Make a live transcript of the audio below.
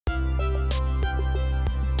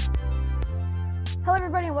Hello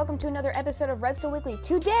everybody and welcome to another episode of Redstone Weekly.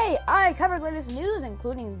 Today I cover the latest news,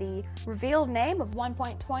 including the revealed name of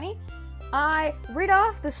 1.20. I read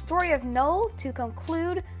off the story of Null to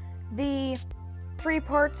conclude the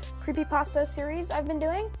 3-part creepypasta series I've been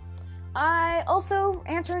doing. I also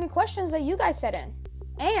answer any questions that you guys sent in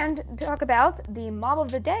and talk about the mob of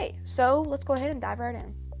the day. So let's go ahead and dive right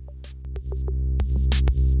in.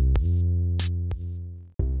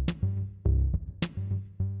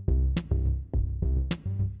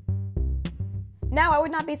 Now, I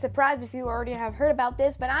would not be surprised if you already have heard about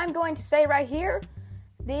this, but I'm going to say right here,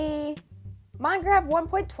 the Minecraft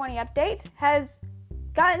 1.20 update has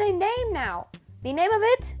gotten a name now. The name of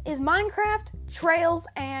it is Minecraft Trails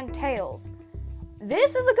and Tales.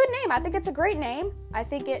 This is a good name. I think it's a great name. I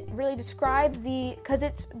think it really describes because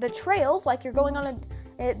it's the trails, like you're going on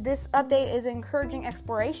this update is encouraging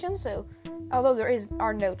exploration, so although there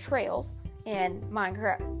are no trails in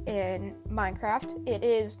Minecraft,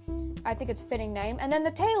 I think it's a fitting name. And then the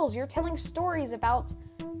tales, you're telling stories about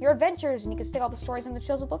your adventures, and you can stick all the stories in the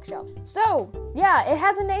Chills bookshelf. So, yeah, it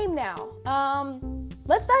has a name now.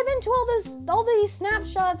 Let's dive into all these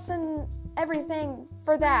snapshots and everything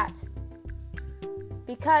for that.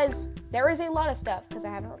 Because there is a lot of stuff, because I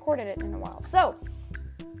haven't recorded it in a while. So,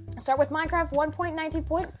 let's start with Minecraft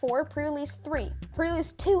 1.19.4, pre-release 3.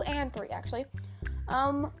 Pre-release 2 and 3, actually.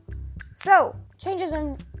 So, changes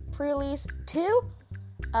in pre-release 2.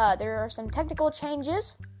 There are some technical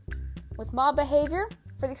changes with mob behavior.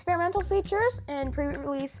 For the experimental features in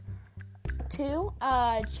pre-release 2,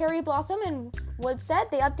 Cherry Blossom and Woodset,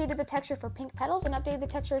 they updated the texture for pink petals and updated the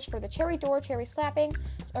textures for the cherry door, cherry sapling,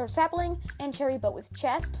 and cherry boat with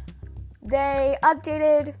chest. They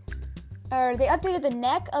updated the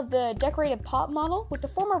neck of the decorated pot model. With the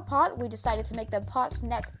former pot, we decided to make the pot's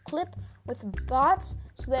neck clip with bots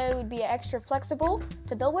so that it would be extra flexible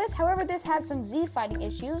to build with. However, this had some Z-fighting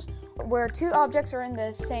issues where two objects are in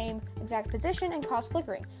the same exact position and cause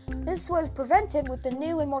flickering. This was prevented with the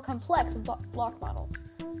new and more complex block model.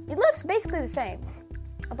 It looks basically the same,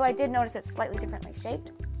 although I did notice it's slightly differently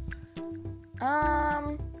shaped.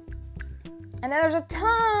 And then there's a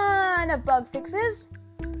ton of bug fixes.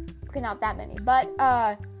 Okay, not that many, but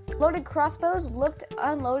loaded crossbows looked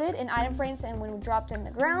unloaded in item frames and when dropped in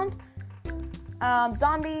the ground.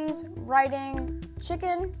 Zombies riding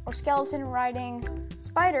chicken or skeleton riding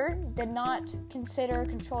spider did not consider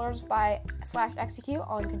controllers by /execute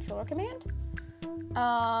on controller command.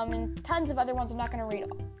 And tons of other ones. I'm not going to read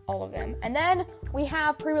all of them. And then we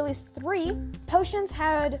have pre-release 3. Potions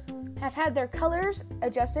have had their colors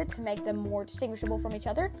adjusted to make them more distinguishable from each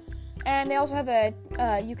other. And they also have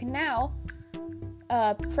you can now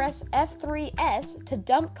press F3S to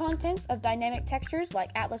dump contents of dynamic textures like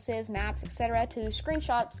atlases, maps, etc. to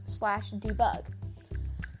screenshots/debug.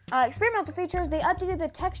 Experimental features, they updated the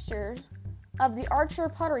textures of the Archer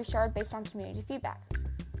pottery shard based on community feedback.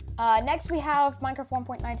 Next we have Minecraft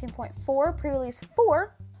 1.19.4, pre-release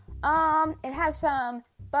 4. It has some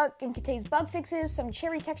contains bug fixes, some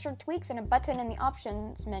cherry texture tweaks, and a button in the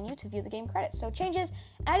options menu to view the game credits. So changes,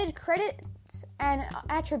 added credits and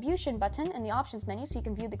attribution button in the options menu so you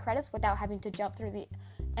can view the credits without having to jump through the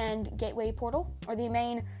end gateway portal or the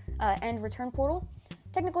main end return portal.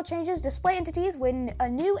 Technical changes, display entities. When a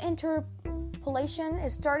new interpolation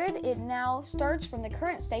is started, it now starts from the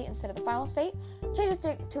current state instead of the final state. Changes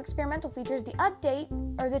to experimental features, the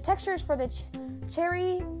textures for the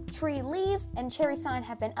cherry tree leaves and cherry sign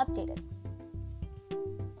have been updated.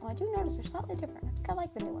 Well, I do notice they're slightly different. I think I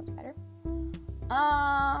like the new ones better.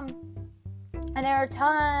 And there are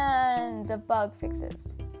tons of bug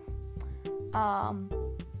fixes.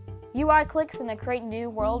 UI clicks in the Create New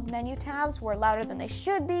World menu tabs were louder than they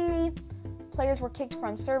should be. Players were kicked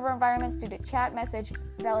from server environments due to chat message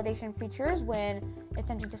validation features when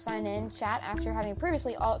attempting to sign in chat after having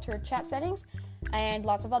previously altered chat settings, and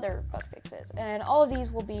lots of other bug fixes. And all of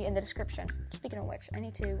these will be in the description. Speaking of which, I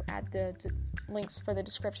need to add the links for the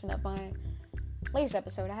description of my latest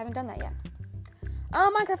episode. I haven't done that yet.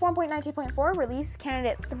 Minecraft 1.19.4, release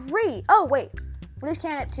candidate 3. Oh, wait. Release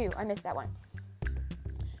candidate 2. I missed that one.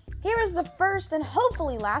 Here is the first and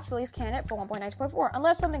hopefully last release candidate for 1.19.4.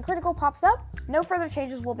 Unless something critical pops up, no further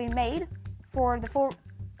changes will be made for the full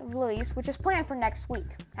release, which is planned for next week.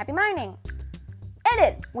 Happy mining!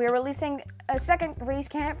 Edit! We're releasing a second release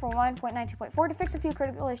candidate for 1.19.4 to fix a few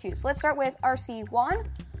critical issues. Let's start with RC1.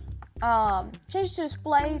 Change to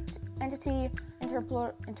display entity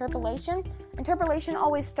interpolation. Interpolation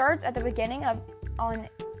always starts at the beginning on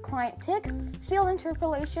client tick. Field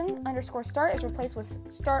interpolation _start is replaced with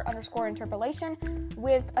start _ interpolation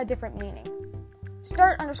with a different meaning.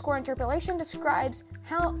 Start_interpolation describes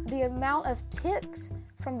how the amount of ticks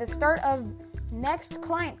from the start of next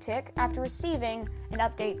client tick after receiving an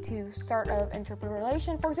update to start of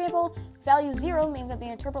interpolation. For example, value 0 means that the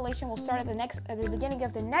interpolation will start at the beginning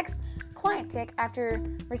of the next client tick after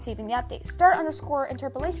receiving the update.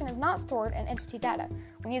 Start_interpolation is not stored in entity data.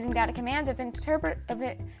 When using data commands, if an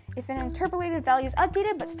interpolated value is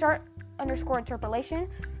updated but start_interpolation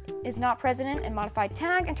is not present in modified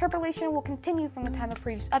tag, interpolation will continue from the time of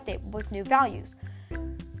previous update with new values.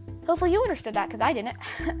 Hopefully you understood that, because I didn't.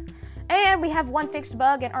 And we have one fixed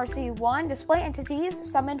bug in RC1. Display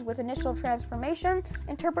entities summoned with initial transformation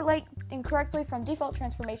interpolate incorrectly from default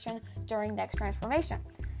transformation during next transformation.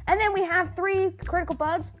 And then we have 3 critical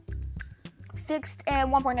bugs fixed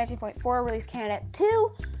in 1.19.4 release candidate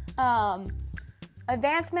 2.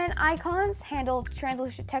 Advancement icons handle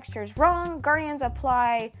translucent textures wrong. Guardians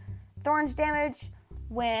apply thorns damage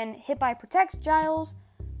when hit by projectiles.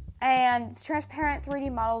 And transparent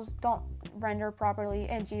 3D models don't render properly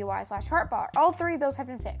in GUI/Heartbar. All 3 of those have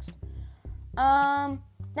been fixed.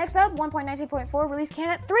 Next up, 1.19.4 release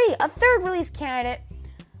candidate 3. A third release candidate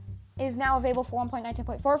is now available for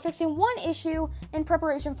 1.19.4, fixing one issue in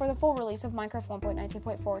preparation for the full release of Minecraft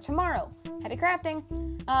 1.19.4 tomorrow. Happy crafting.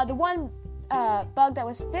 The one bug that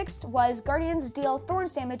was fixed was Guardians deal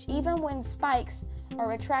thorns damage even when spikes are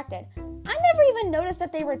retracted. I never even noticed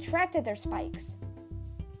that they retracted their spikes.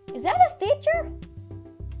 Is that a feature?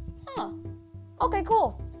 Huh. Okay,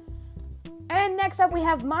 cool. And next up we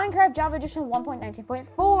have Minecraft Java Edition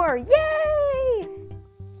 1.19.4. Yay!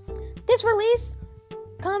 This release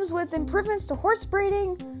comes with improvements to horse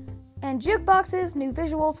breeding and jukeboxes, new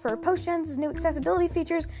visuals for potions, new accessibility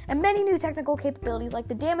features, and many new technical capabilities like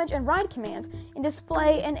the damage and ride commands in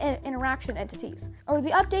display and interaction entities. Over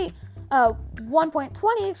the update,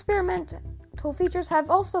 1.20 experimental features have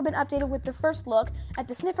also been updated with the first look at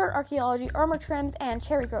the sniffer, archaeology, armor trims, and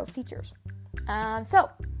cherry grove features.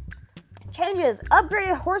 Changes: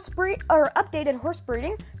 updated horse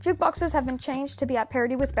breeding. Jukeboxes have been changed to be at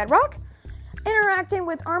parity with Bedrock. Interacting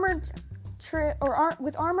with armor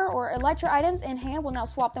or elytra items in hand will now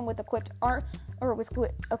swap them with equipped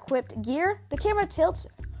gear. The camera tilts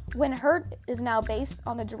when hurt is now based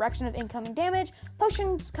on the direction of incoming damage.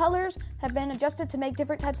 Potions colors have been adjusted to make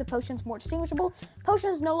different types of potions more distinguishable.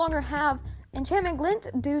 Potions no longer have enchantment glint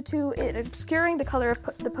due to it obscuring the color of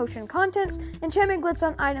the potion contents. Enchantment glints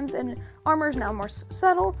on items and armor is now more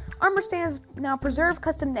subtle. Armor stands now preserve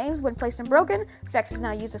custom names when placed and broken. Effects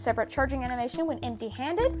now use a separate charging animation when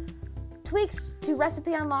empty-handed. Tweaks to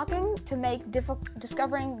recipe unlocking to make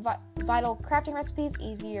discovering vital crafting recipes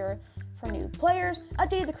easier for new players.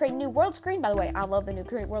 Updated to create new world screen. By the way, I love the new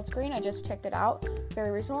create world screen. I just checked it out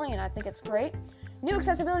very recently and I think it's great. New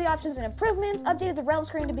accessibility options and improvements. Updated the realm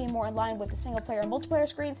screen to be more in line with the single player and multiplayer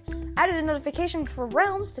screens. Added a notification for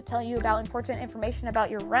realms to tell you about important information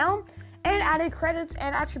about your realm. And added credits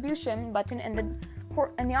and attribution button in the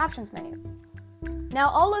options menu. Now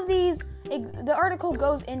all of these, the article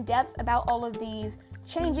goes in depth about all of these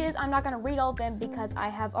changes. I'm not going to read all of them because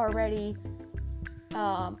I've already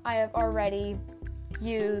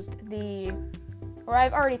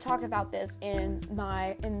talked about this in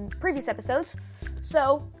previous episodes.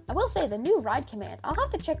 So I will say the new ride command, I'll have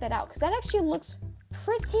to check that out because that actually looks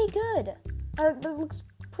pretty good. It looks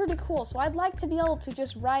pretty cool. So I'd like to be able to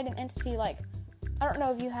just ride an entity like, I don't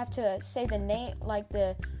know if you have to say the name, like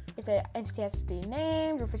if the entity has to be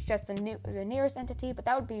named or if it's just the nearest entity, but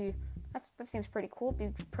that seems pretty cool.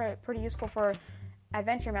 It'd be pretty useful for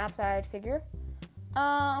adventure maps, I'd figure.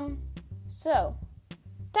 So,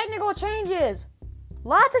 technical changes.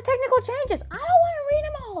 Lots of technical changes. I don't want to read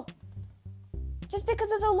them all. Just because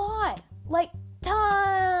it's a lot. Like, tons.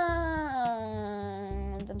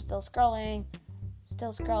 I'm still scrolling.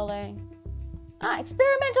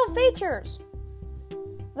 Experimental features.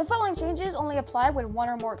 The following changes only apply when one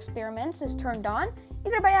or more experiments is turned on,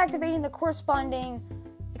 either by activating the corresponding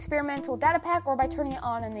experimental data pack or by turning it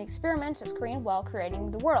on in the experiments screen while creating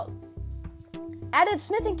the world. Added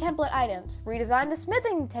smithing template items. Redesigned the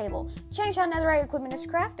smithing table. Changed how netherite equipment is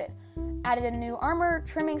crafted. Added a new armor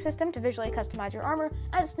trimming system to visually customize your armor.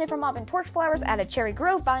 Added sniffer mob and torch flowers. Added cherry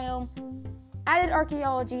grove biome. Added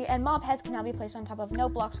archaeology, and mob heads can now be placed on top of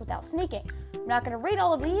note blocks without sneaking. I'm not going to read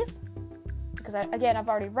all of these because I've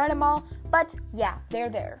already read them all. But yeah, they're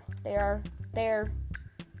there. They are there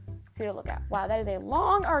for you to look at. Wow, that is a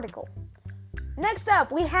long article. Next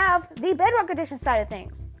up, we have the Bedrock Edition side of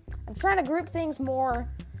things. I'm trying to group things more,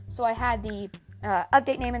 so I had the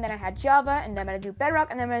update name, and then I had Java, and then I'm going to do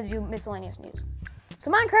Bedrock, and then I'm going to do miscellaneous news.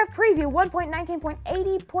 So Minecraft Preview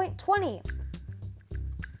 1.19.80.20.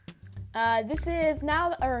 This is now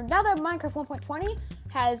that Minecraft 1.20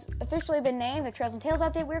 has officially been named the Trails and Tales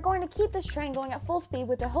update, we're going to keep this train going at full speed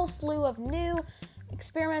with a whole slew of new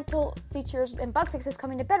experimental features and bug fixes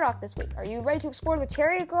coming to Bedrock this week. Are you ready to explore the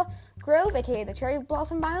Cherry Grove, aka the Cherry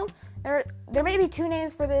Blossom biome? There may be two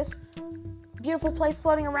names for this beautiful place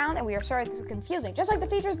floating around, and we are sorry this is confusing. Just like the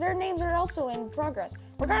features, their names are also in progress.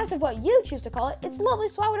 Regardless of what you choose to call it, it's lovely,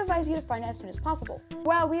 so I would advise you to find it as soon as possible.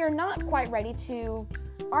 While we are not quite ready to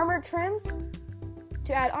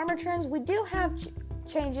add armor trims, we do have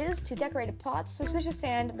changes to decorated pots, suspicious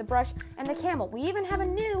sand, the brush, and the camel. We even have a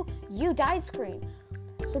new "You Died" screen.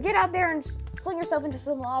 So get out there and fling yourself into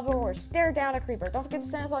some lava or stare down a creeper. Don't forget to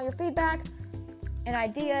send us all your feedback and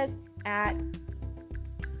ideas at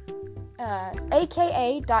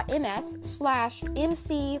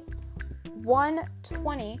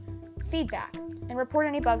aka.ms/mc120feedback and report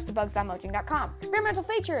any bugs to bugs.mojang.com. Experimental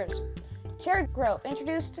features. Cherry Grove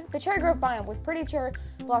introduced the Cherry Grove biome with pretty cherry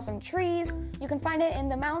blossom trees. You can find it in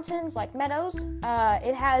the mountains like meadows.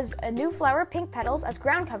 It has a new flower, pink petals, as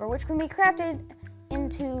ground cover, which can be crafted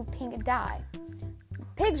into pink dye.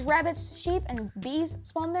 Pigs, rabbits, sheep, and bees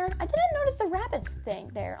spawn there. I didn't notice the rabbits thing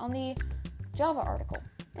there on the Java article.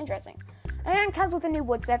 Interesting. And comes with a new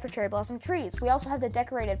wood set for cherry blossom trees. We also have the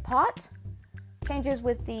decorated pot. Changes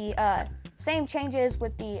with the same changes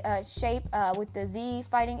with the shape with the Z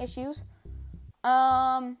fighting issues.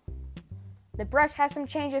 The brush has some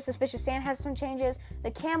changes. Suspicious sand has some changes.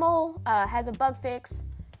 The camel has a bug fix.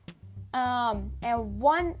 And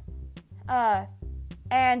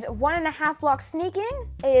 1.5 block sneaking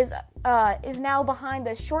is now behind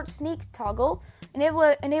the short sneak toggle.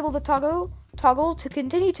 Enable the toggle to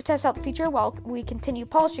continue to test out the feature while we continue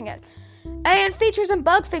polishing it. And features and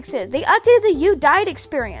bug fixes. They updated the You Died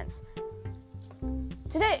experience.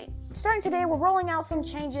 Starting today, we're rolling out some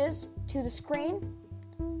changes to the screen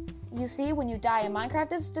you see when you die in Minecraft.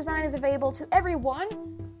 This design is available to everyone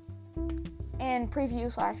in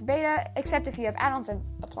preview/beta, except if you have add-ons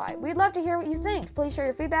applied. We'd love to hear what you think. Please share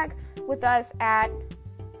your feedback with us at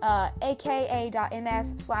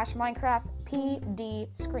aka.ms/MinecraftPD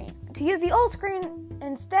screen. To use the old screen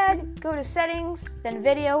instead, go to settings, then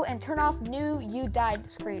video, and turn off new You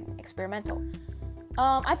Died screen experimental.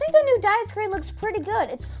 I think the new diet screen looks pretty good.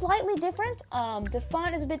 It's slightly different. The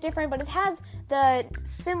font is a bit different, but it has the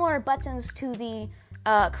similar buttons to the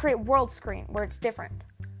create world screen where it's different.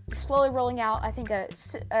 We're slowly rolling out, I think, a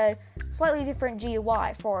slightly different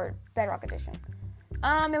GUI for Bedrock Edition.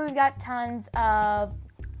 And we've got tons of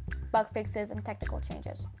bug fixes and technical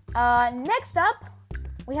changes. Next up,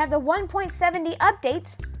 we have the 1.70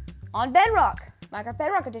 update on Bedrock. Minecraft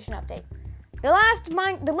Bedrock Edition update.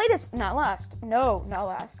 Not last.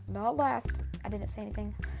 I didn't say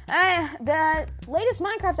anything. The latest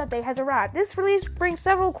Minecraft update has arrived. This release brings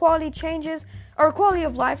several quality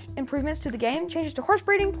of life improvements to the game, changes to horse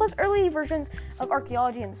breeding, plus early versions of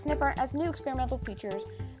archaeology and the sniffer as new experimental features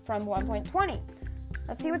from 1.20.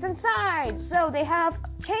 Let's see what's inside. So they have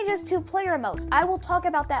changes to player emotes. I will talk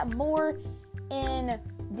about that more in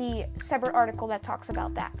the separate article that talks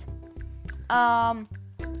about that.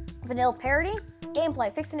 Vanilla parity.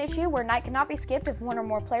 Gameplay. Fixed an issue where night cannot be skipped if one or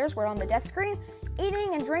more players were on the death screen.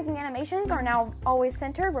 Eating and drinking animations are now always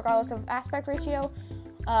centered, regardless of aspect ratio.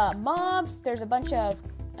 Mobs. There's a bunch of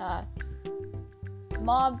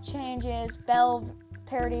mob changes, bell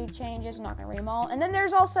parity changes. I'm not going to read them all. And then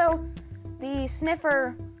there's also the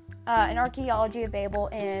sniffer and archaeology available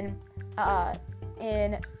in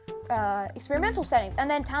experimental settings. And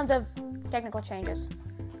then tons of technical changes.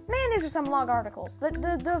 Man, these are some long articles.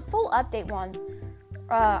 The full update ones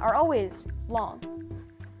are always long.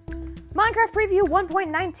 Minecraft Preview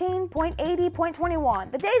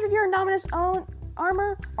 1.19.80.21. The days of your anonymous own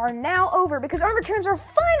armor are now over because armor trims are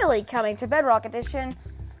finally coming to Bedrock Edition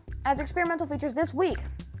as experimental features this week.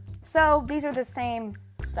 So these are the same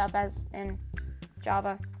stuff as in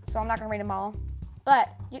Java, so I'm not going to read them all. But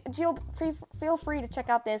you'll feel free to check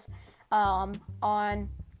out this on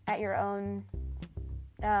your own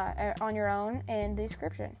in the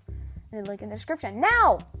description. The link in the description.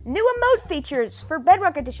 Now, new emote features for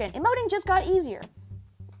Bedrock Edition. Emoting just got easier.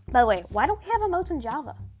 By the way, why don't we have emotes in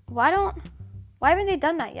Java? Why haven't they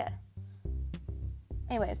done that yet?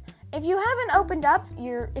 Anyways, if you've ever opened up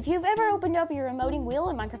your emoting wheel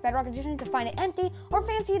in Minecraft Bedrock Edition to find it empty or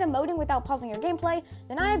fancy emoting without pausing your gameplay,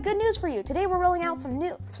 then I have good news for you. Today we're rolling out some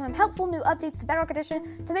helpful new updates to Bedrock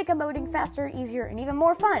Edition to make emoting faster, easier, and even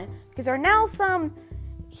more fun. Because there are now some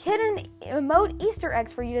hidden emote Easter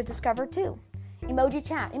eggs for you to discover too. Emoji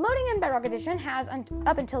chat. Emoting in Bedrock Edition has,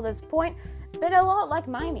 up until this point, been a lot like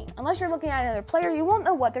miming. Unless you're looking at another player, you won't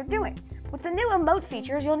know what they're doing. With the new emote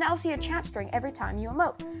features, you'll now see a chat string every time you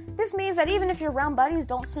emote. This means that even if your realm buddies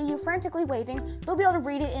don't see you frantically waving, they'll be able to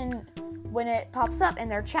read it in when it pops up in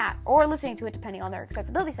their chat, or listening to it depending on their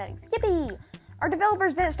accessibility settings. Yippee! Our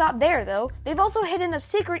developers didn't stop there, though. They've also hidden a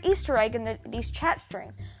secret Easter egg in these chat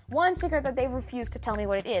strings. One secret that they've refused to tell me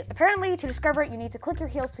what it is. Apparently, to discover it, you need to click your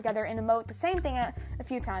heels together and emote the same thing a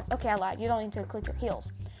few times. Okay, I lied. You don't need to click your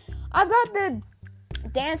heels. I've got the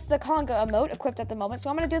Dance the Conga emote equipped at the moment, so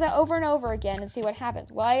I'm going to do that over and over again and see what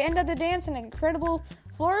happens. Will I end up the dance in an incredible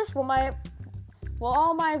flourish? Will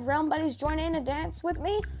all my realm buddies join in and dance with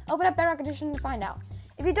me? Open up Bedrock Edition to find out.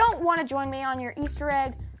 If you don't want to join me on your Easter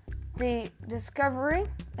egg discovery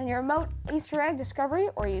and your emote Easter egg discovery,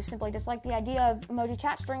 or you simply dislike the idea of emoji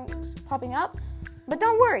chat strings popping up, but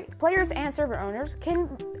don't worry, players and server owners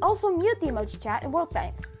can also mute the emoji chat in world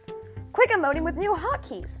settings. Quick emoting with new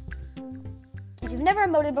hotkeys. If you've never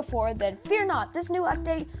emoted before, then fear not, this new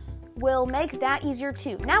update will make that easier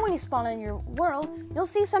too. Now when you spawn in your world, you'll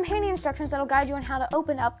see some handy instructions that'll guide you on how to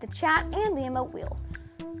open up the chat and the emote wheel.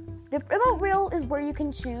 The emote wheel is where you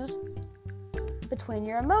can choose between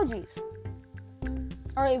your emojis,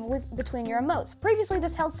 or between your emotes. Previously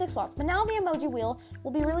this held 6 slots, but now the emoji wheel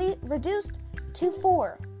will be really reduced to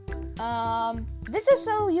 4. This is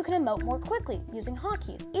so you can emote more quickly using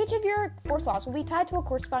hotkeys. Each of your 4 slots will be tied to a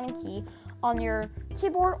corresponding key on your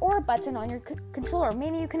keyboard or a button on your controller,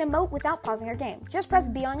 meaning you can emote without pausing your game. Just press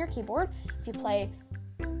B on your keyboard if you play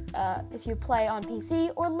on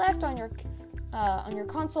PC, or left on your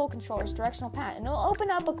console controller's directional pad, and it'll open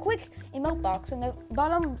up a quick emote box in the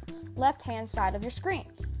bottom left-hand side of your screen.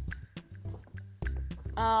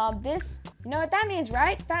 This, you know what that means,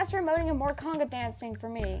 right? Faster emoting and more conga dancing for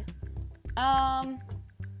me.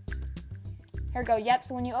 Here we go. Yep.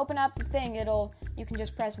 So when you open up the thing, you can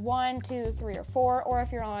just press 1, 2, 3, or 4, or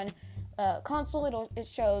if you're on console, it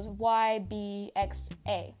shows Y, B, X,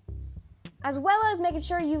 A. As well as making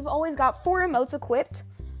sure you've always got 4 emotes equipped.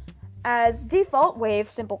 As default, wave,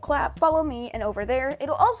 simple clap, follow me, and over there.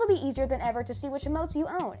 It'll also be easier than ever to see which emotes you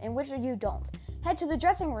own and which you don't. Head to the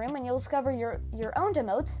dressing room and you'll discover your owned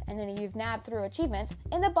emotes, and then you've nabbed through achievements,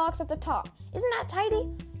 in the box at the top. Isn't that tidy?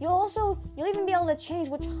 You'll even be able to change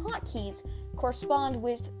which hotkeys correspond to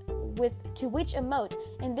which emote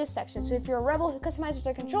in this section. So if you're a rebel who customizes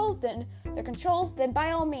their controls, then by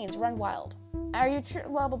all means, run wild. Are you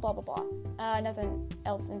blah, blah, blah, blah, blah. Nothing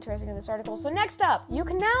else interesting in this article. So next up, you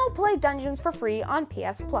can now play dungeons for free on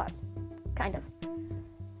PS Plus. Kind of.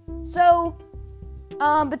 So,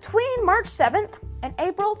 between March 7th and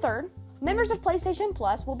April 3rd, members of PlayStation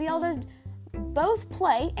Plus will be able to both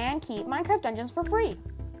play and keep Minecraft Dungeons for free.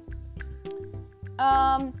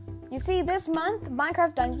 You see, this month,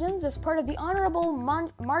 Minecraft Dungeons is part of the Honorable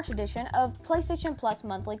March edition of PlayStation Plus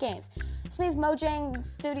monthly games. This means Mojang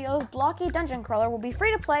Studios' blocky dungeon crawler will be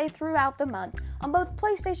free to play throughout the month on both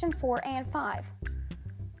PlayStation 4 and 5.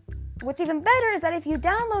 What's even better is that if you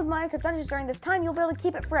download Minecraft Dungeons during this time, you'll be able to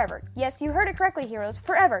keep it forever. Yes, you heard it correctly, heroes,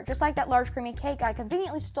 forever. Just like that large creamy cake I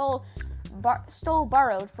conveniently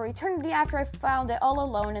borrowed for eternity after I found it all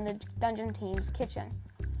alone in the dungeon team's kitchen.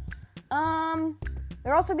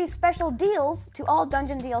 There'll also be special deals to all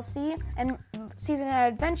dungeon DLC and season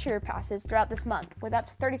and adventure passes throughout this month, with up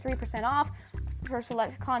to 33% off for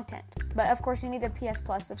select content. But of course, you need the PS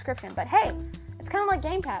Plus subscription. But hey, it's kind of like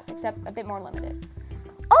Game Pass, except a bit more limited.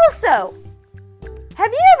 Also,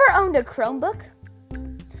 have you ever owned a Chromebook?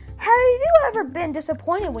 Have you ever been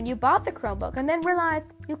disappointed when you bought the Chromebook and then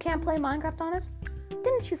realized you can't play Minecraft on it?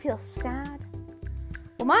 Didn't you feel sad?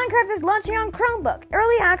 Well, Minecraft is launching on Chromebook.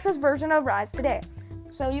 Early access version arrives today.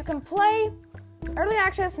 So you can play. Early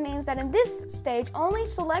access means that in this stage, only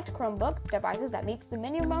select Chromebook devices that meets the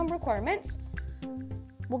minimum requirements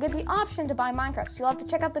will get the option to buy Minecraft. So you'll have to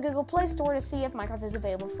check out the Google Play Store to see if Minecraft is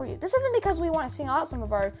available for you. This isn't because we want to single out some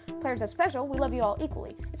of our players as special. We love you all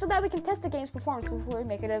equally. It's so that we can test the game's performance before we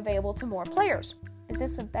make it available to more players. Is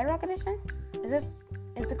this a Bedrock Edition? Is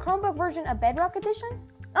the Chromebook version a Bedrock Edition?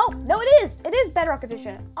 Oh, no, it is! It is Bedrock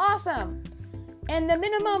Edition. Awesome! And the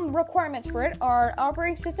minimum requirements for it are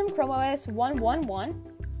operating system Chrome OS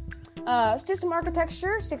 1.1.1, system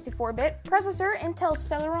architecture 64-bit, processor Intel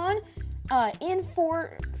Celeron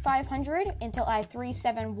N4500, Intel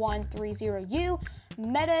i3-7130U,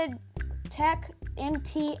 MediaTek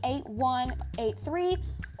MT8183,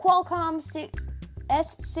 Qualcomm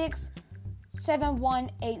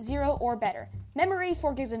S6-7180 or better. Memory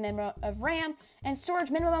 4 gigs of RAM, and storage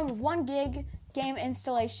minimum of 1 gig game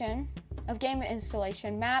installation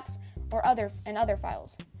maps or other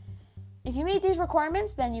files. If you meet these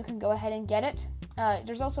requirements, then you can go ahead and get it.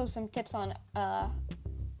 There's also some tips on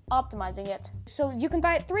optimizing it. So you can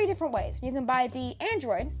buy it 3 different ways. You can buy the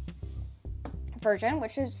Android version,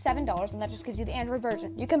 which is $7, and that just gives you the Android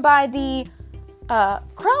version. You can buy the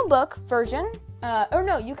Chromebook version,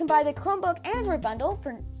 you can buy the Chromebook Android bundle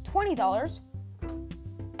for $20.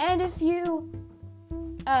 And if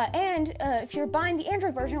you're buying the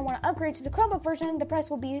Android version and want to upgrade to the Chromebook version, the price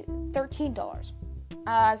will be $13.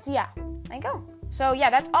 So yeah, there you go. So yeah,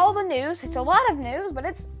 that's all the news. It's a lot of news, but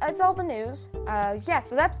it's all the news.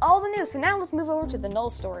 So that's all the news. So now let's move over to the Null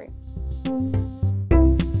story.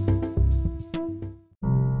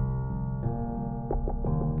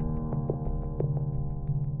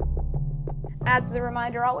 As the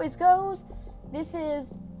reminder always goes, this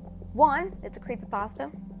is it's a creepypasta,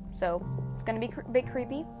 so it's going to be a bit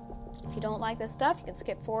creepy. If you don't like this stuff, you can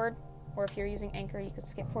skip forward, or if you're using Anchor, you can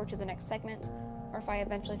skip forward to the next segment. Or if I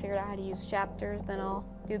eventually figure out how to use chapters, then I'll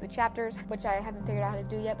do the chapters, which I haven't figured out how to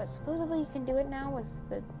do yet, but supposedly you can do it now with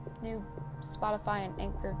the new Spotify and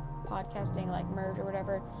Anchor podcasting, like, merge or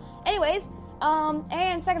whatever. Anyways,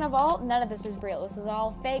 and second of all, none of this is real. This is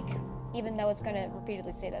all fake, even though it's going to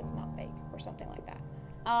repeatedly say that it's not fake, or something like that.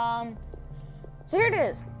 So here it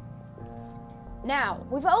is. Now,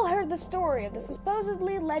 we've all heard the story of the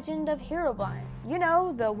supposedly legend of Herobrine. You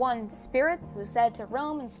know, the one spirit who's said to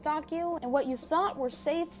roam and stalk you in what you thought were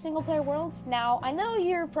safe single-player worlds. Now, I know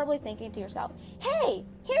you're probably thinking to yourself, hey,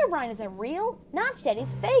 Herobrine isn't real. Notch said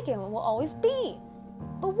he's fake and will always be.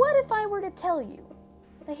 But what if I were to tell you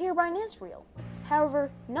that Herobrine is real?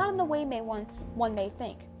 However, not in the way one may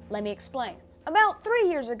think. Let me explain. About 3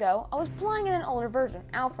 years ago, I was playing in an older version,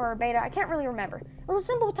 alpha or beta, I can't really remember. It was a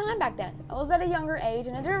simple time back then. I was at a younger age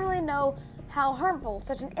and I didn't really know how harmful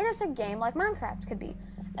such an innocent game like Minecraft could be.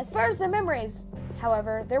 As far as the memories,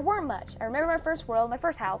 however, there weren't much. I remember my first world, my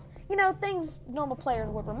first house, things normal players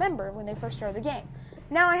would remember when they first started the game.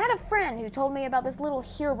 Now, I had a friend who told me about this little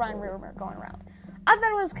Herobrine rumor going around. I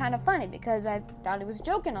thought it was kind of funny because I thought he was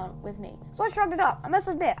joking with me. So I shrugged it off. I must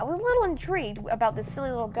admit, I was a little intrigued about this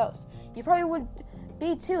silly little ghost. You probably would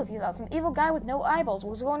be too if you thought some evil guy with no eyeballs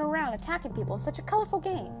was going around attacking people in such a colorful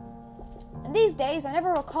game. In these days, I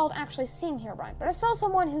never recalled actually seeing Herobrine, but I saw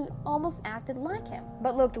someone who almost acted like him,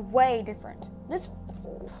 but looked way different. This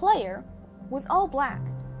player was all black.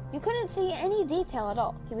 You couldn't see any detail at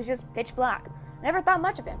all. He was just pitch black. I never thought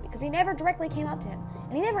much of him because he never directly came up to him.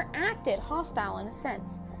 And he never acted hostile in a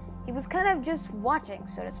sense. He was kind of just watching,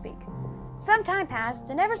 so to speak. Some time passed,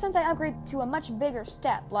 and ever since I upgraded to a much bigger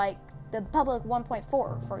step, like the public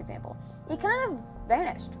 1.4, for example, he kind of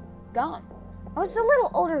vanished. Gone. I was a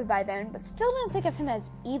little older by then, but still didn't think of him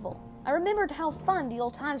as evil. I remembered how fun the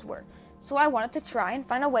old times were, so I wanted to try and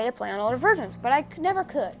find a way to play on older versions, but I never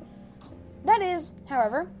could. That is,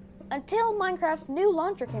 however, until Minecraft's new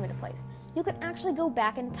launcher came into place. You could actually go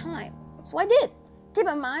back in time. So I did. Keep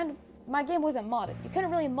in mind, my game wasn't modded. You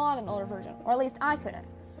couldn't really mod an older version, or at least I couldn't.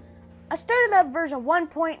 I started up version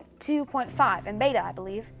 1.2.5 in beta, I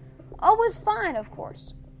believe. All was fine, of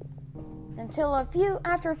course, until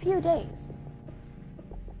after a few days.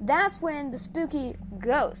 That's when the spooky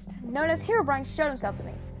ghost, known as Herobrine, showed himself to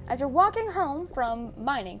me. After walking home from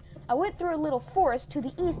mining, I went through a little forest to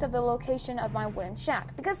the east of the location of my wooden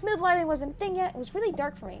shack. Because smooth lighting wasn't a thing yet, it was really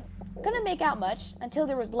dark for me. Couldn't make out much until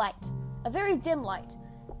there was light. A very dim light.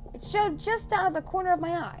 It showed just out of the corner of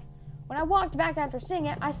my eye. When I walked back after seeing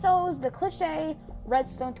it, I saw it was the cliche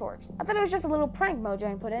redstone torch. I thought it was just a little prank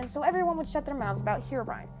Mojang put in so everyone would shut their mouths about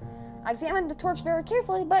Herobrine. I examined the torch very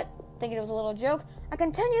carefully, but thinking it was a little joke, I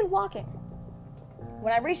continued walking.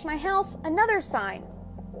 When I reached my house,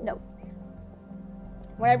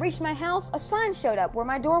 a sign showed up where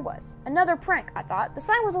my door was. Another prank, I thought. The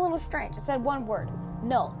sign was a little strange. It said one word,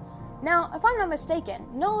 Null. Now, if I'm not mistaken,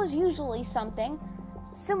 Null is usually something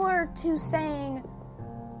similar to saying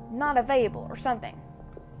not available or something.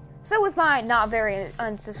 So with my not very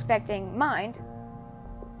unsuspecting mind,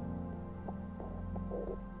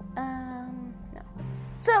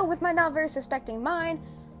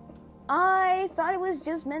 I thought it was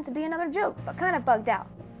just meant to be another joke, but kind of bugged out.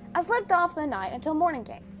 I slept off the night until morning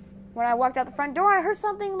came. When I walked out the front door, I heard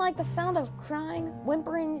something like the sound of crying,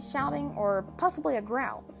 whimpering, shouting, or possibly a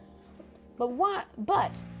growl. But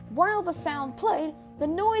while the sound played, the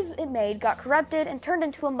noise it made got corrupted and turned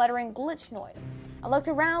into a muttering glitch noise. I looked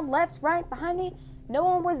around, left, right, behind me. No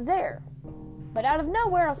one was there. But out of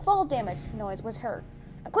nowhere, a fall damage noise was heard.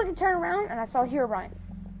 I quickly turned around and I saw Herobrine.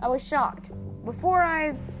 I was shocked. Before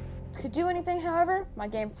I could do anything, however, my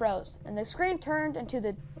game froze, and the screen turned into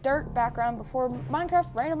the dirt background before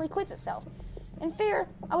Minecraft randomly quits itself. In fear,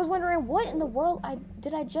 I was wondering what in the world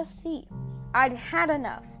did I just see. I'd had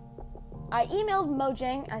enough. I emailed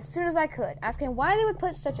Mojang as soon as I could, asking why they would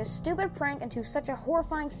put such a stupid prank into such a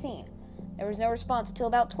horrifying scene. There was no response until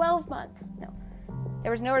about 12 months. No.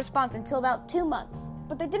 There was no response until about 2 months.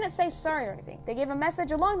 But they didn't say sorry or anything. They gave a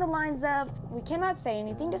message along the lines of, "We cannot say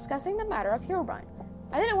anything discussing the matter of Herobrine."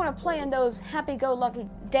 I didn't want to play in those happy-go-lucky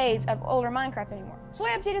days of older Minecraft anymore, so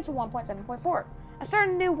I updated to 1.7.4. I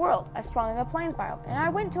started a new world. I spawned in the Plains biome, and I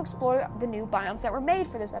went to explore the new biomes that were made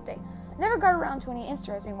for this update. I never got around to any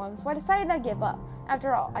interesting ones, so I decided I'd give up.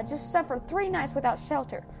 After all, I just suffered 3 nights without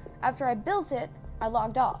shelter. After I built it, I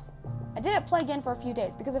logged off. I didn't play again for a few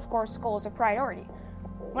days, because of course school is a priority.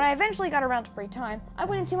 When I eventually got around to free time, I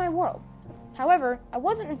went into my world. However, I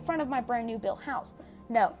wasn't in front of my brand new built house.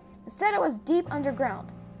 No, instead I was deep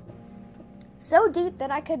underground. So deep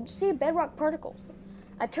that I could see bedrock particles.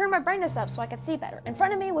 I turned my brightness up so I could see better. In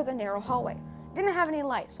front of me was a narrow hallway. It didn't have any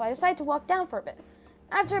light, so I decided to walk down for a bit.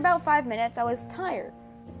 After about 5 minutes, I was tired,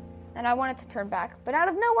 and I wanted to turn back, but out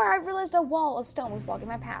of nowhere I realized a wall of stone was blocking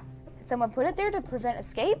my path. Had someone put it there to prevent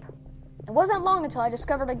escape? It wasn't long until I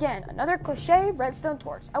discovered again another cliché redstone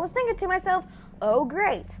torch. I was thinking to myself, oh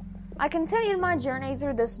great. I continued my journey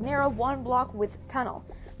through this narrow 1-block width tunnel.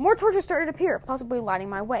 More torches started to appear, possibly lighting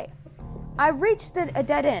my way. I reached a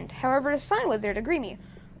dead end, however the sign was there to greet me.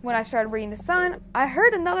 When I started reading the sign, I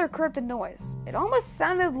heard another corrupted noise. It almost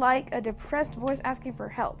sounded like a depressed voice asking for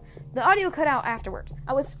help. The audio cut out afterwards.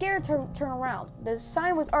 I was scared to turn around. The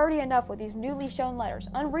sign was already enough with these newly shown letters,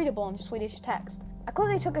 unreadable in Swedish text. I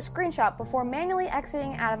quickly took a screenshot before manually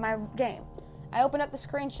exiting out of my game. I opened up the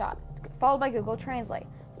screenshot, followed by Google Translate.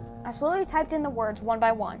 I slowly typed in the words one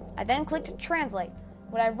by one. I then clicked Translate.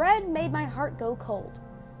 What I read made my heart go cold.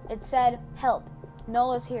 It said, "Help.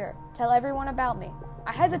 Null is here. Tell everyone about me."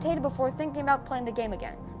 I hesitated before thinking about playing the game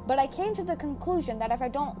again, but I came to the conclusion that if I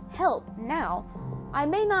don't help now, I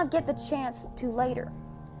may not get the chance to later.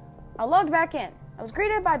 I logged back in. I was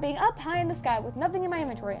greeted by being up high in the sky with nothing in my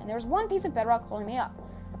inventory, and there was one piece of bedrock holding me up.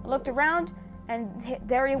 I looked around, and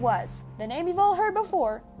there he was, the name you've all heard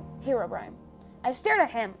before, Herobrine. I stared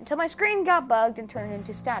at him until my screen got bugged and turned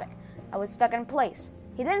into static. I was stuck in place.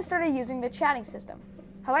 He then started using the chatting system.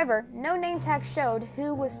 However, no name tag showed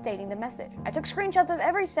who was stating the message. I took screenshots of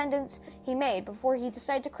every sentence he made before he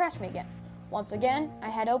decided to crash me again. Once again, I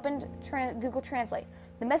had opened Google Translate.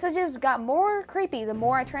 The messages got more creepy the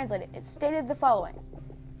more I translated. It stated the following.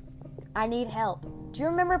 I need help. Do you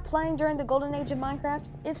remember playing during the golden age of Minecraft?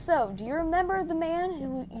 If so, do you remember the man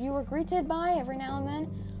who you were greeted by every now and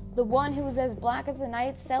then? The one who was as black as the night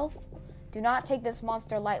itself? Do not take this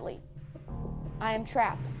monster lightly. I am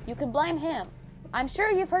trapped. You can blame him. I'm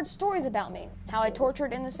sure you've heard stories about me, how I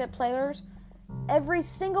tortured innocent players. Every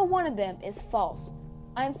single one of them is false.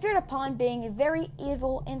 I am feared upon being a very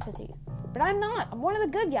evil entity. But I'm not. I'm one of the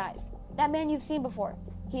good guys. That man you've seen before.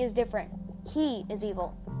 He is different. He is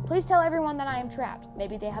evil. Please tell everyone that I am trapped.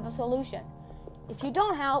 Maybe they have a solution. If you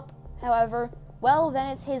don't help, however, well, then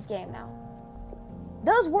it's his game now.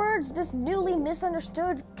 Those words this newly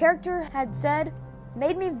misunderstood character had said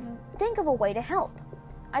made me think of a way to help.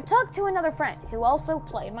 I talked to another friend who also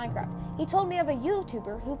played Minecraft. He told me of a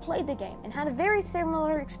YouTuber who played the game and had very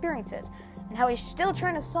similar experiences, and how he's still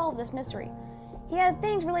trying to solve this mystery. He had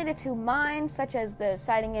things related to mine, such as the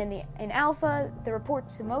sighting in Alpha, the report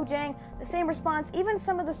to Mojang, the same response, even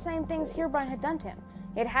some of the same things Herobrine had done to him.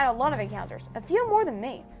 He had had a lot of encounters, a few more than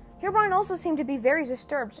me. Herobrine also seemed to be very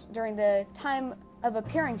disturbed during the time of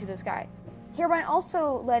appearing to this guy. Herobrine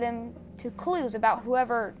also led him to clues about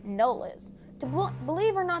whoever Null is. To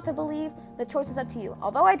believe or not to believe, the choice is up to you.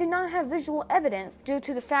 Although I do not have visual evidence, due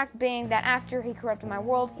to the fact being that after he corrupted my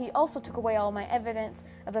world, he also took away all my evidence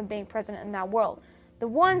of him being present in that world. The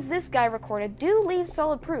ones this guy recorded do leave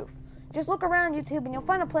solid proof. Just look around YouTube and you'll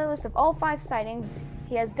find a playlist of all 5 sightings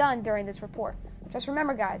he has done during this report. Just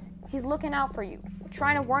remember guys, he's looking out for you,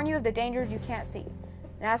 trying to warn you of the dangers you can't see.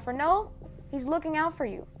 And as for Null, he's looking out for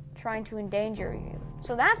you, trying to endanger you.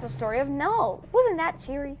 So that's the story of Null. Wasn't that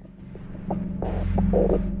cheery?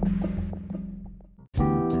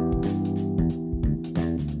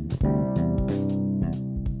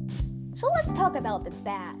 So let's talk about the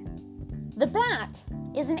bat. The bat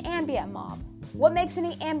is an ambient mob. What makes it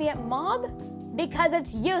an ambient mob? Because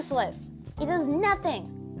it's useless. It does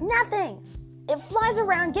nothing. Nothing. It flies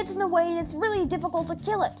around, gets in the way, and it's really difficult to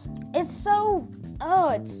kill it. It's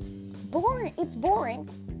boring. It's boring.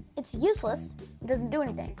 It's useless. It doesn't do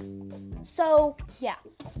anything. So, yeah.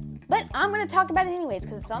 But I'm going to talk about it anyways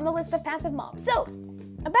because it's on the list of passive mobs. So,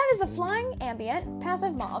 a bat is a flying, ambient,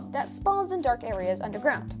 passive mob that spawns in dark areas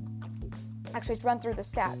underground. Actually, let's run through the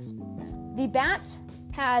stats. The bat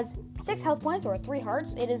has 6 health points or 3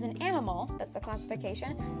 hearts. It is an animal. That's the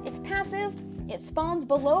classification. It's passive. It spawns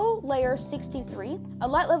below layer 63, a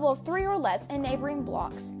light level of 3 or less in neighboring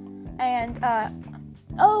blocks. And,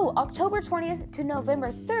 October 20th to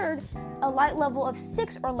November 3rd, a light level of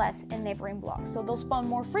 6 or less in neighboring blocks. So they'll spawn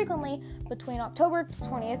more frequently between October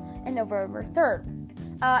 20th and November 3rd.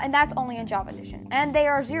 And that's only in Java Edition. And they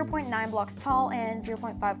are 0.9 blocks tall and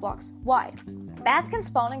 0.5 blocks wide. Bats can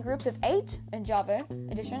spawn in groups of 8 in Java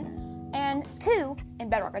Edition and 2 in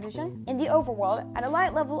Bedrock Edition in the overworld at a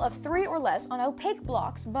light level of 3 or less on opaque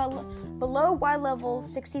blocks below Y level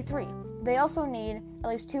 63. They also need at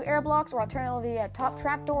least 2 air blocks, or alternatively a top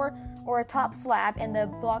trapdoor or a top slab in the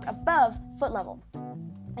block above foot level.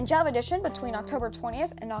 In Java Edition, between October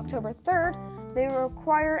 20th and October 3rd, they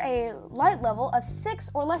require a light level of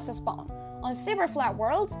 6 or less to spawn. On super flat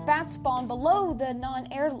worlds, bats spawn below the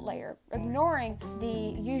non-air layer, ignoring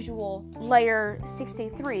the usual layer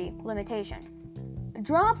 63 limitation.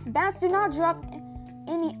 Drops: bats do not drop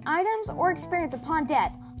any items or experience upon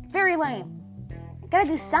death. Very lame. Gotta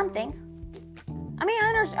do something. I mean, I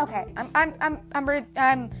understand. Okay,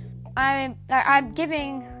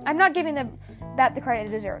 I'm not giving the bat the credit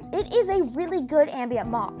it deserves. It is a really good ambient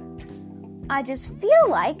mob. I just feel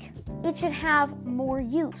like it should have more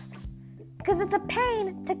use, because it's a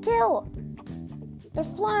pain to kill. They're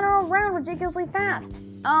flying all around ridiculously fast.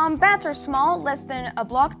 Bats are small, less than a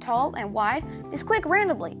block tall and wide. They squeak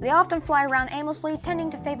randomly. They often fly around aimlessly,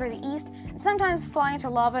 tending to favor the east, and sometimes fly into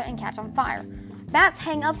lava and catch on fire. Bats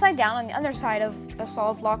hang upside down on the other side of a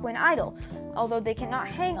solid block when idle, although they cannot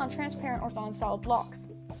hang on transparent or non-solid blocks.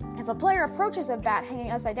 If a player approaches a bat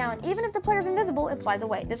hanging upside down, even if the player is invisible, it flies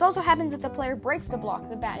away. This also happens if the player breaks the block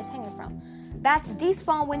the bat is hanging from. Bats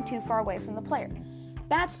despawn when too far away from the player.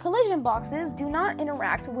 Bats' collision boxes do not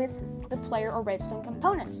interact with the player or redstone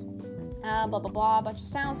components. Bunch of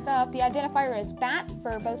sound stuff. The identifier is bat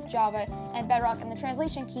for both Java and Bedrock, and the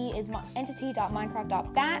translation key is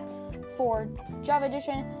entity.minecraft.bat for Java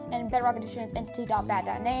Edition, and Bedrock Edition it's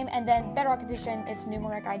entity.bat.name, and then Bedrock Edition its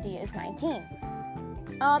numeric ID is 19.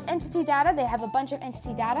 Entity data, they have a bunch of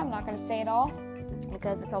entity data. I'm not going to say it all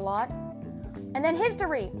because it's a lot. And then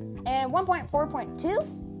history. In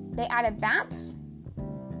 1.4.2, they added bats.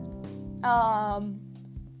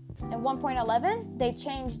 In 1.11, they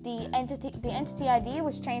changed the entity ID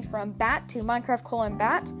was changed from bat to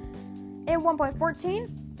Minecraft:bat. In 1.14,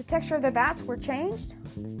 the texture of the bats were changed.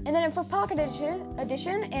 And then for Pocket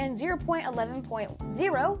Edition in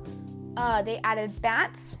 0.11.0, they added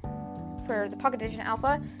bats for the Pocket Edition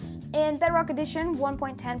Alpha. In Bedrock Edition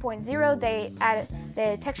 1.10.0, they added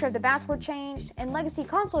the texture of the bats were changed. In Legacy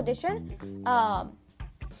Console Edition,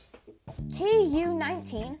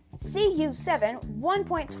 TU19, CU7,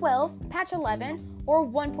 1.12, patch 11, or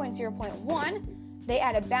 1.0.1, they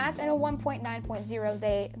added bats, and in 1.9.0,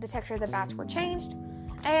 the texture of the bats were changed.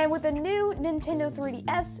 And with the new Nintendo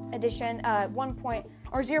 3DS edition,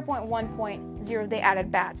 0.1.0, they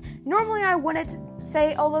added bats. Normally, I wouldn't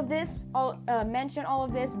say all of this, mention all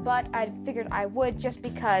of this, but I figured I would just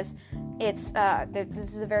because it's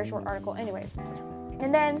this is a very short article, anyways.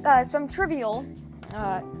 And then some trivial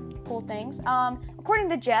cool things. According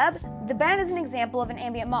to Jeb, the bat is an example of an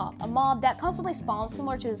ambient mob, a mob that constantly spawns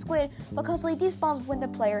similar to the squid, but constantly despawns when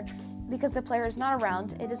because the player is not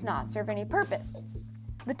around. It does not serve any purpose.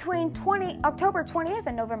 Between October 20th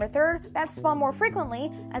and November 3rd, bats spawn more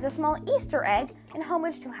frequently as a small Easter egg in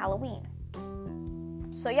homage to Halloween.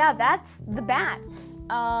 So yeah, that's the bat.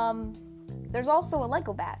 There's also a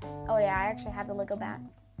Lego bat. Oh yeah, I actually have the Lego bat.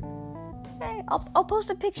 Okay, I'll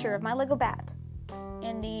post a picture of my Lego bat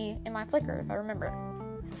in my Flickr if I remember.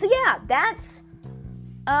 So yeah, that's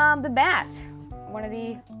the bat. One of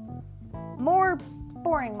the more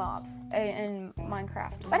boring mobs in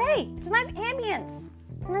Minecraft. But hey, it's a nice ambience.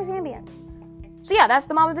 So yeah, that's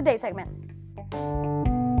the Mob of the Day segment.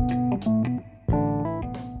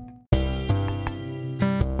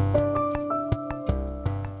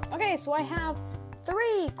 Okay, so I have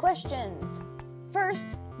 3 questions. First,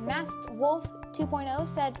 Masked Wolf 2.0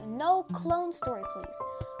 said, no clone story, please.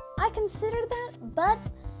 I considered that, but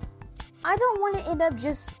I don't want to end up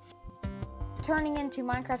just turning into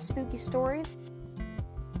Minecraft spooky stories.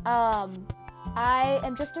 I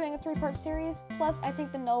am just doing a 3-part series, plus I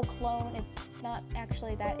think the Null clone, it's not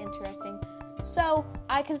actually that interesting. So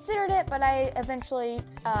I considered it, but I eventually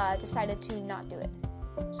decided to not do it.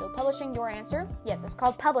 So publishing your answer, yes, it's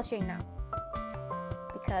called publishing now.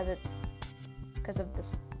 Because of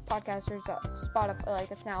this podcasters, Spotify, like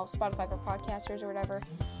it's now Spotify for podcasters or whatever.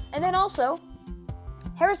 And then also,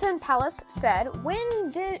 Harrison Palace said,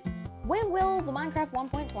 when when will the Minecraft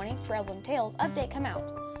 1.20 Trails and Tales update come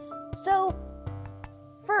out? So,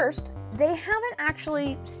 first, they haven't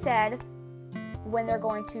actually said when they're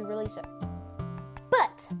going to release it.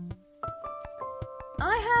 But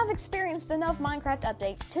I have experienced enough Minecraft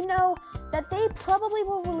updates to know that they probably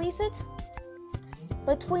will release it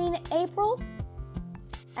between April,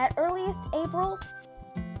 at earliest April,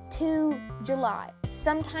 to July.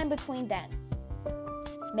 Sometime between then.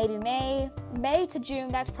 Maybe May to June,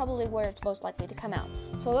 that's probably where it's most likely to come out.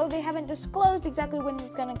 So although they haven't disclosed exactly when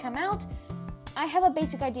it's going to come out, I have a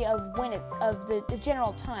basic idea of when it's, of the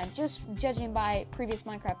general time, just judging by previous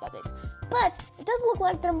Minecraft updates. But it does look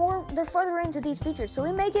like they're further into these features, so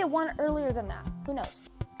we may get one earlier than that. Who knows?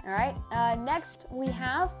 Alright, next we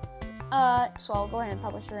have, so I'll go ahead and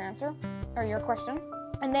publish your answer, or your question.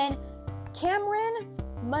 And then Cameron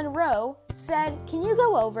Monroe said, can you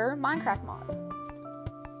go over Minecraft mods?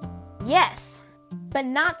 Yes, but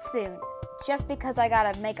not soon, just because I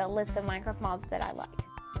gotta make a list of Minecraft mods that I like.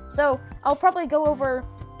 So, I'll probably go over,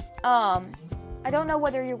 I don't know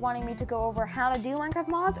whether you're wanting me to go over how to do Minecraft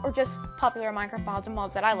mods, or just popular Minecraft mods and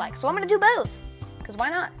mods that I like. So I'm gonna do both, because why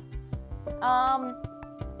not?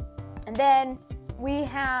 And then we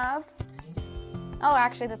have, oh,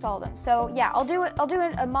 actually, that's all of them. So, yeah, I'll do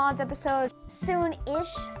a mods episode soon-ish,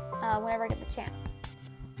 whenever I get the chance.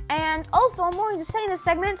 And also, I'm going to say in this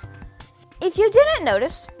segment, if you didn't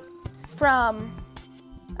notice from,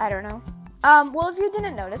 I don't know, well, if you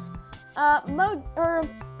didn't notice,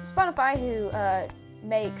 Spotify, who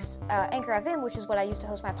makes Anchor FM, which is what I used to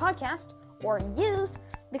host my podcast, or used,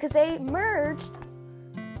 because they merged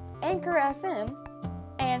Anchor FM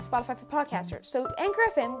and Spotify for Podcasters. So Anchor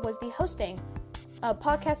FM was the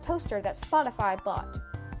podcast hoster that Spotify bought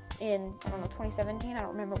in, 2017, I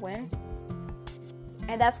don't remember when.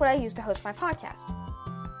 And that's what I used to host my podcast.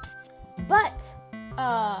 But,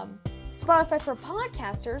 Spotify for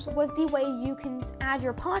Podcasters was the way you can add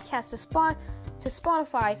your podcast to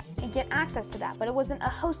Spotify and get access to that, but it wasn't a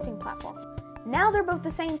hosting platform. Now they're both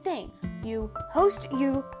the same thing. You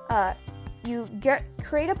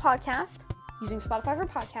create a podcast using Spotify for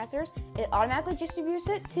Podcasters. It automatically distributes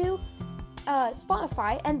it to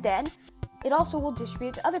Spotify, and then it also will distribute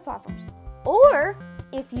it to other platforms. Or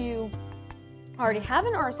if you already have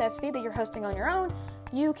an RSS feed that you're hosting on your own,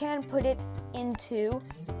 you can put it into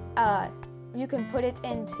you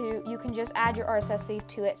can just add your RSS feed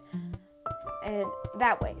to it, and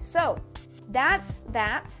that way. So that's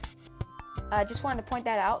that. Just wanted to point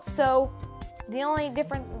that out. So the only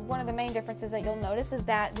difference, one of the main differences that you'll notice is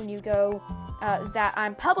that when you go, is that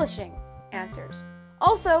I'm publishing answers.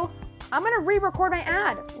 Also, I'm gonna re-record my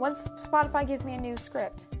ad once Spotify gives me a new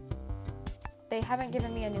script. They haven't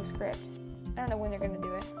given me a new script. I don't know when they're gonna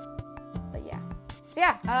do it, but yeah. So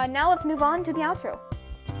yeah, now let's move on to the outro.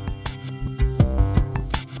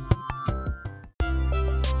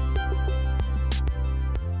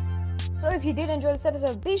 So if you did enjoy this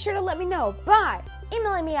episode, be sure to let me know by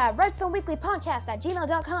emailing me at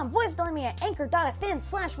redstoneweeklypodcast@gmail.com, voicemailing me at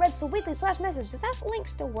anchor.fm/redstoneweekly/message. Does that link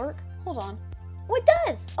still work? Hold on. Oh, it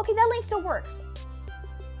does! Okay, that link still works.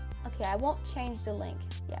 Okay, I won't change the link.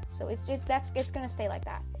 Yeah, so it's gonna stay like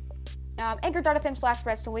that.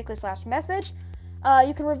 Anchor.fm/redstoneweekly/message.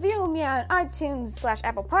 You can review me on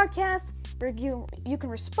iTunes/Apple Podcasts. You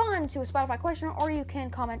can respond to a Spotify question, or you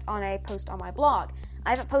can comment on a post on my blog. I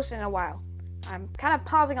haven't posted in a while. I'm kind of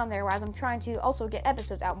pausing on there as I'm trying to also get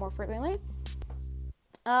episodes out more frequently.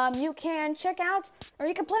 You can check out, or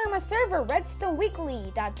you can play on my server,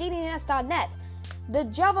 redstoneweekly.ddns.net. The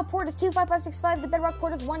Java port is 25565, the Bedrock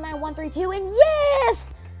port is 19132, and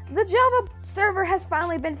yes! The Java server has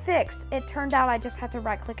finally been fixed. It turned out I just had to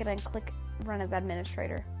right-click it and click run as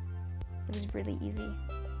administrator. It was really easy.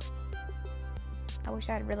 I wish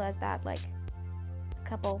I had realized that, like, a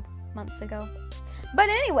couple months ago. But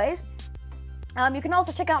anyways, you can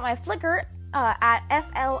also check out my Flickr at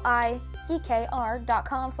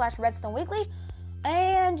flickr.com/redstoneweekly,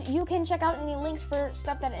 and you can check out any links for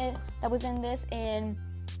stuff that was in this in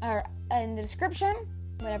the description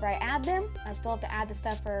whenever I add them. I still have to add the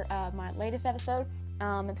stuff for my latest episode,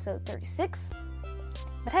 episode 36.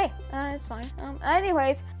 But hey, it's fine.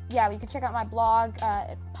 Anyways, yeah, you can check out my blog,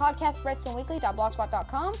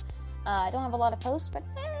 podcastredstoneweekly.blogspot.com. I don't have a lot of posts, but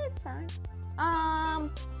it's fine.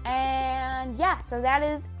 And yeah, so that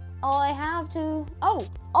is all I have to... Oh,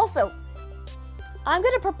 also, I'm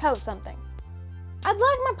going to propose something. I'd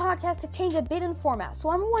like my podcast to change a bit in format,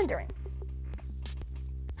 so I'm wondering,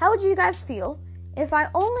 how would you guys feel if I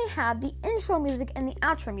only had the intro music and the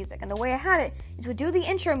outro music? And the way I had it is we'd do the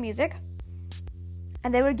intro music,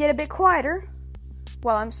 and they would get a bit quieter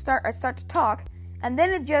while I start to talk, and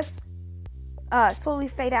then it just slowly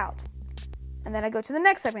fade out. And then I go to the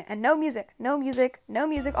next segment, and no music, no music, no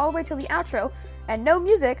music, all the way till the outro, and no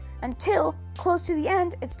music until close to the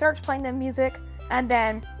end. It starts playing the music, and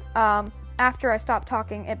then after I stop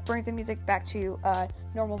talking, it brings the music back to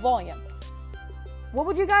normal volume. What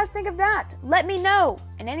would you guys think of that? Let me know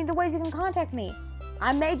in any of the ways you can contact me.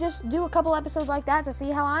 I may just do a couple episodes like that to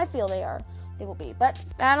see how I feel they will be. But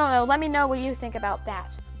I don't know. Let me know what you think about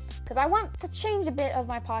that, because I want to change a bit of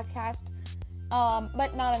my podcast.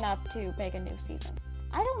 But not enough to make a new season.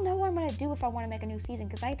 I don't know what I'm going to do if I want to make a new season,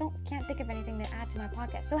 because I can't think of anything to add to my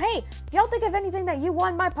podcast. So hey, if y'all think of anything that you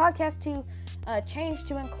want my podcast to change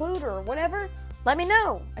to include or whatever, let me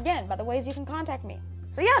know. Again, by the ways you can contact me.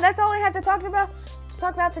 So yeah, that's all I have to talk about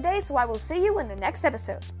today, so I will see you in the next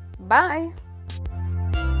episode. Bye!